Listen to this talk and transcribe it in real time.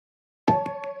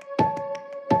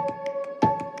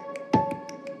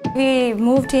We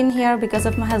moved in here because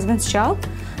of my husband's job.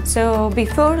 So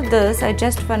before this, I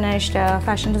just finished a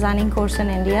fashion designing course in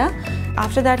India.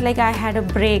 After that, I had a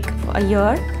break for a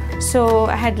year. So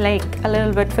I had a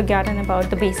little bit forgotten about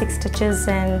the basic stitches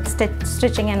and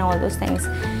stitching and all those things.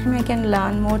 I can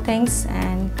learn more things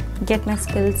and get my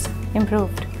skills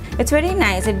improved. It's very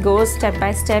nice. It goes step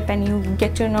by step and you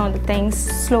get to know the things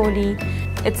slowly.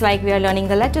 It's like we are learning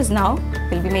the letters now.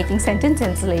 We'll be making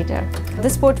sentences later.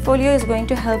 This portfolio is going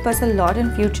to help us a lot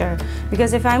in future,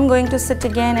 because if I'm going to sit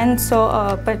again and sew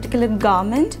a particular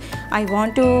garment, I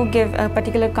want to give a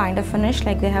particular kind of finish.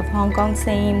 Like they have Hong Kong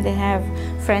seam, they have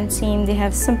French seam, they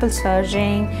have simple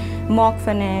serging, mock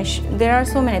finish. There are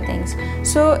so many things.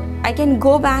 So I can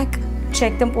go back,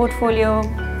 check the portfolio,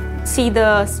 see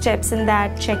the steps in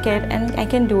that, check it, and I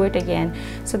can do it again.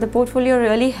 So the portfolio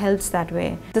really helps that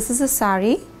way. This is a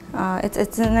sari.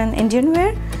 It's in an Indian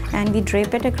wear and we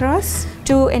drape it across.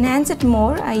 To enhance it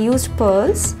more, I used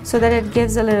pearls so that it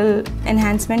gives a little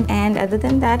enhancement, and other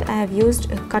than that I have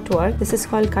used cut work. This is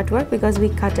called cut work because we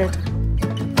cut it.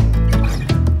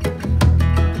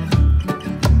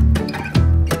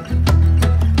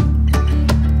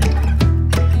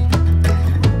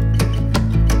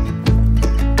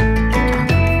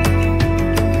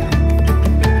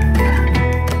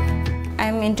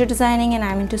 Into designing and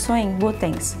I'm into sewing, both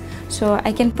things. So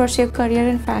I can pursue a career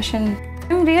in fashion.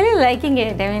 I'm really liking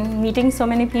it. I mean, meeting so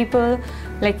many people.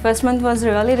 First month was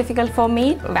really difficult for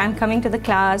me. I'm coming to the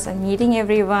class, I'm meeting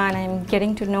everyone, I'm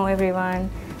getting to know everyone.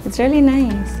 It's really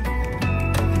nice.